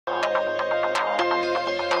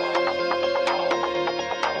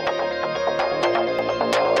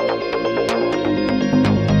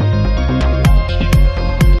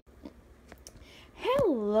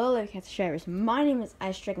Cat Subscribers. My name is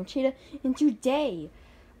Ice Dragon Cheetah, and today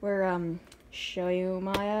we're show you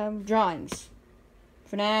my drawings.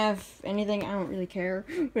 FNAF, anything, I don't really care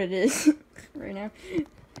what it is right now.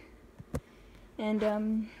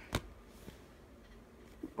 And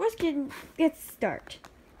let's get start.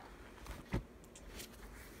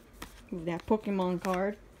 Ooh, that Pokemon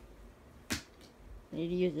card. I need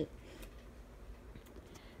to use it.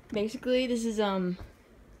 Basically, this is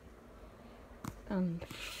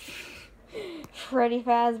Freddy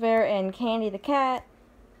Fazbear and Candy the cat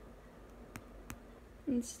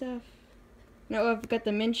and stuff. No, I forgot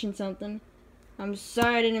to mention something. I'm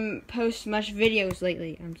sorry I didn't post much videos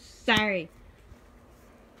lately. I'm sorry.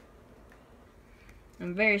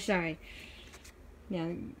 I'm very sorry.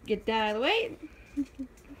 Now, get that out of the way.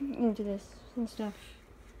 Into this and stuff.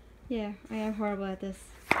 Yeah, I am horrible at this.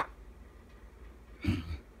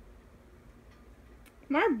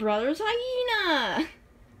 My brother's hyena!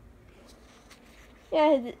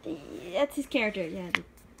 Yeah, that's his character. Yeah,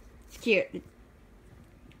 it's cute.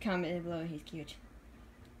 Comment below, he's cute.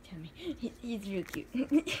 Tell me, he's real cute.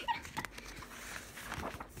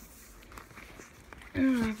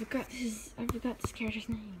 Oh, I forgot this character's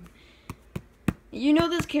name. You know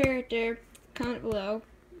this character? Comment below.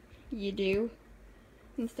 You do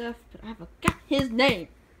and stuff, but I forgot his name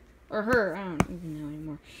or her. I don't even know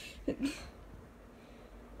anymore.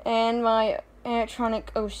 And my electronic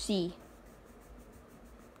OC.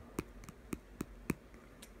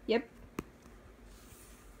 Yep.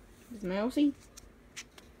 This is my OC.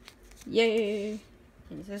 Yay!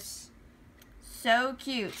 And this is so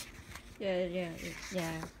cute. Yeah,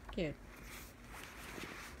 cute.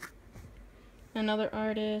 Another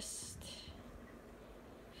artist.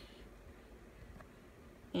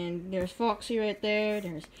 And there's Foxy right there.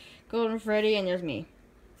 There's Golden Freddy, and there's me.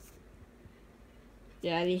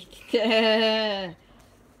 Daddy. I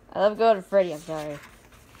love Golden Freddy, I'm sorry.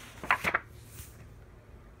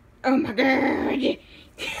 Oh my god!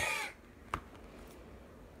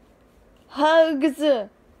 Hugs!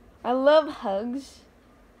 I love hugs.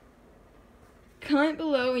 Comment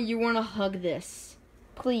below when you want to hug this.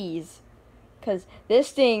 Please. Because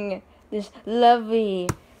this lovely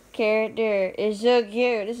character is so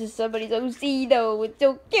cute. This is somebody's OC though. It's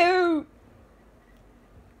so cute.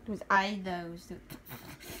 Those eyes though.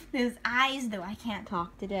 Those eyes though. I can't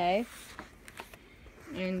talk today.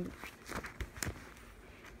 And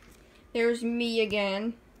there's me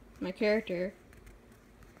again. My character.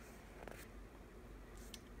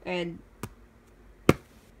 And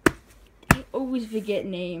I always forget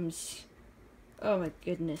names. Oh my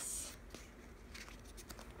goodness.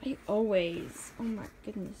 Oh my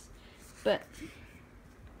goodness. But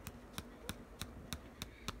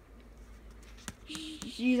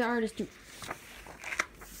she's an artist too.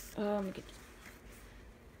 Oh my goodness.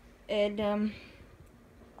 And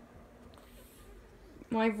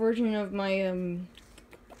my version of my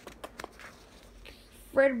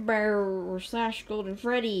Fredbear / Golden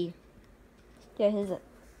Freddy. Yeah, his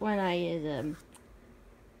one eye is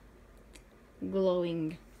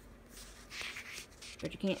glowing.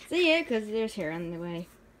 But you can't see it because there's hair on the way.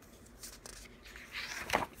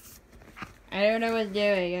 I don't know what to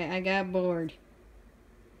do. I got bored.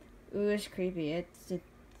 Ooh, it's creepy. It's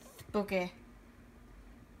spooky. I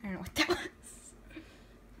don't know what that was.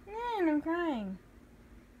 Man, I'm crying.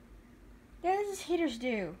 Yeah, this is haters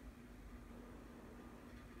do.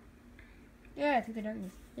 Yeah, through the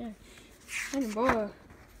darkness. Yeah. I'm bored.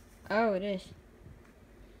 Oh, it is.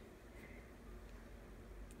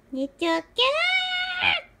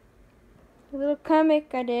 A little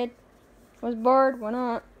comic I did. Was bored, why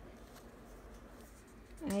not?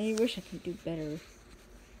 I wish I could do better.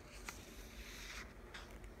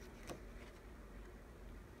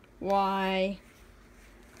 Why?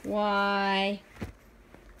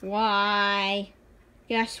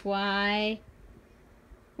 Guess why?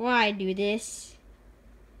 Why do this?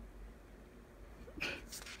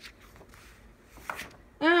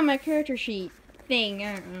 Oh, my character sheet thing.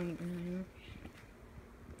 I don't know.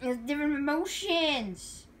 There's different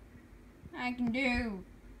emotions I can do.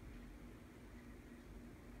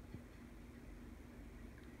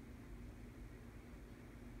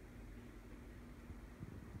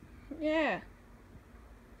 Yeah.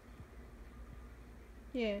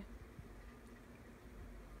 Yeah.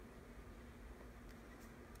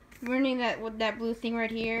 Learning that what that blue thing right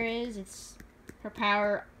here is, it's her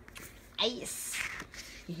power. Ice.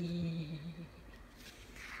 Eh.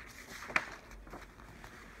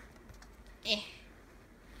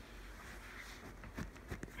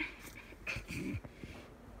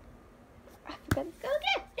 I forgot to go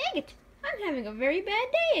again. Dang it. I'm having a very bad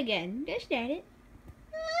day again. Just at it.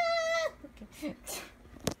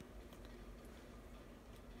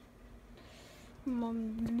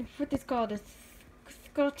 What this called? It's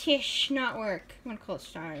Scottish not work. I'm gonna call it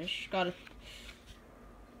Scottish.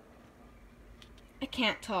 I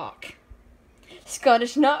can't talk.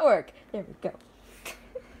 Scottish not work. There we go.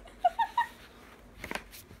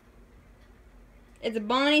 It's a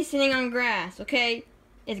Bonnie sitting on grass, okay?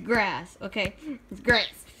 It's grass, okay? It's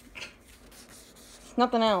grass. It's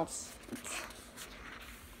nothing else.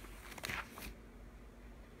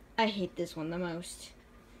 I hate this one the most.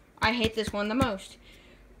 I hate this one the most.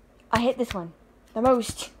 I hate this one the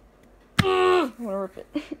most. I'm gonna rip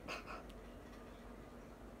it.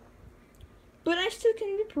 But I still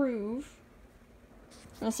can improve.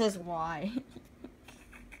 It says why.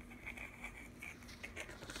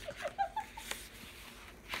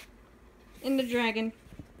 And the dragon.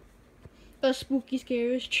 A spooky,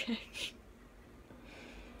 scary check.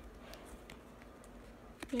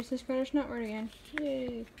 There's this Scottish nut word again.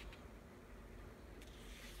 Yay.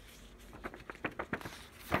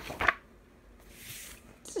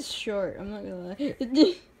 This is short, I'm not gonna lie.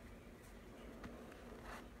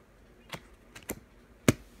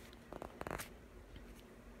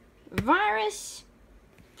 Virus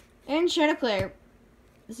and Chanticleer.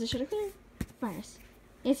 This is Chanticleer? Virus.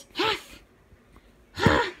 It's half.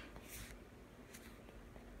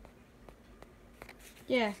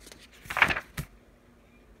 Yeah.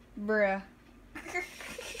 Bruh.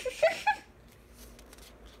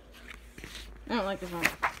 I don't like this one.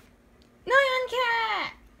 Nyan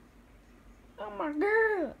cat! Oh my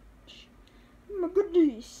gosh. Oh my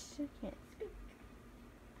goodness. I can't speak.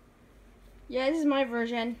 Yeah, this is my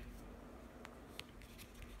version.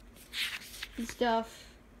 And stuff.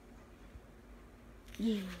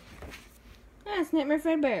 Yeah. Ah, it's Nightmare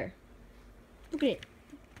Fredbear. Look at it.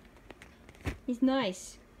 He's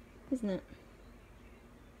nice, isn't it?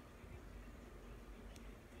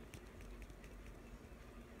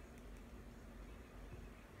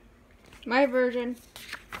 My version.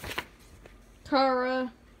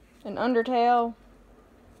 Kara and Undertale.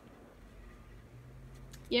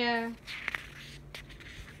 Yeah.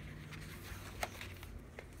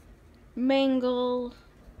 Mangle.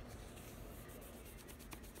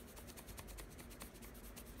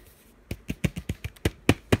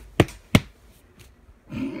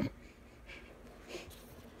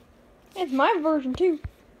 It's my version too.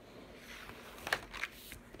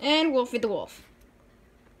 And Wolfie the Wolf.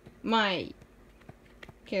 My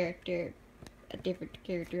character. A different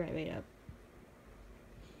character I made up.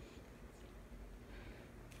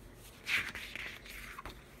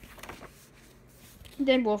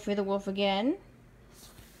 Then Wolfie the Wolf again.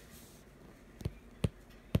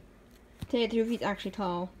 Tell you the truth, he's actually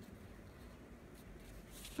tall.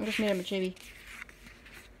 I just made him a chibi.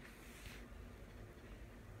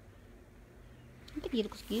 I think he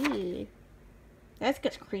looks good. That's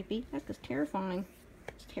just creepy. That's just terrifying.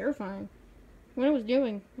 It's terrifying. What I was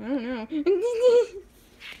doing, I don't know.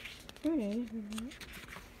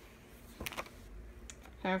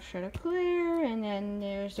 Half Chanticleer, and then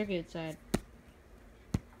there's the good side.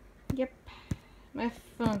 Yep. My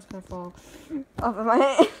phone's gonna fall off of my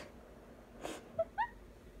head.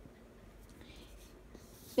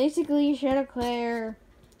 Basically, Chanticleer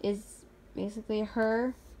is basically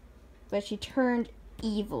her, but she turned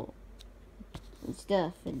evil and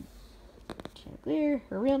stuff. And Chanticleer,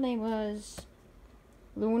 her real name was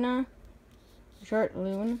Luna, short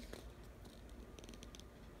Loon.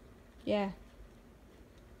 Yeah.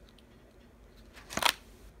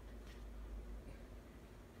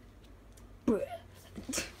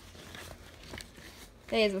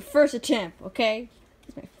 That is my first attempt, okay?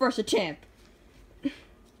 It's my first attempt.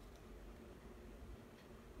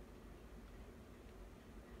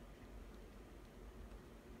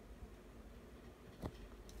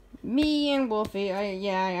 Me and Wolfie,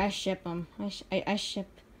 I ship them. I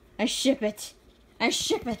ship it. I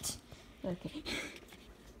ship it. Okay.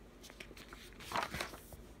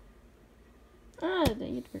 Ah,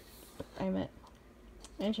 I met.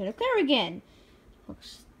 And Chanticleer again.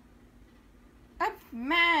 I'm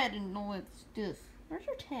mad and all that stuff. Where's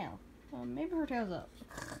her tail? Maybe her tail's up.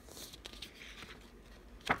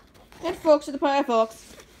 And Foxy the Pirate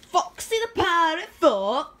Fox. Foxy the Pirate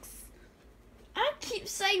Fox. I keep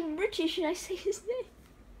saying British and I say his name.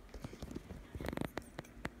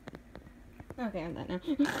 Okay, I'm done now.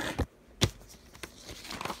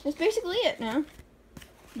 That's basically it now.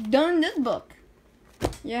 Done this book.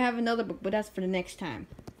 Yeah, I have another book, but that's for the next time.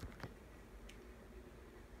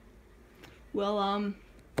 Well,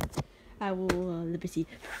 I will, let me see.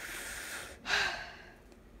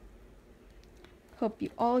 Hope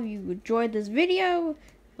all of you enjoyed this video.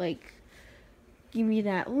 Like, give me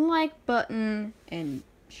that like button and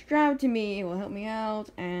subscribe to me. It will help me out.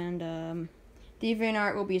 And the fan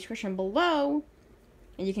art will be in the description below.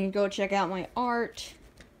 And you can go check out my art.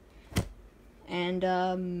 And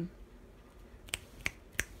I'm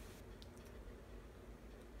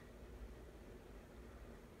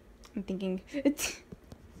thinking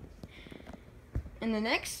and the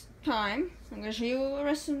next time I'm gonna show you the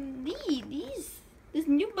rest of this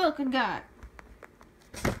new book I got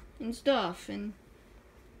and stuff, and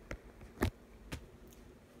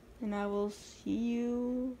I will see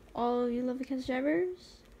you, all you lovely cat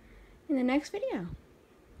subscribers, in the next video.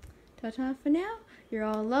 Ta-ta for now. You're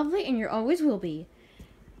all lovely, and you always will be.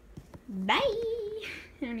 Bye!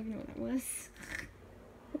 I don't even know what that was.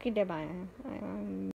 Okay, bye.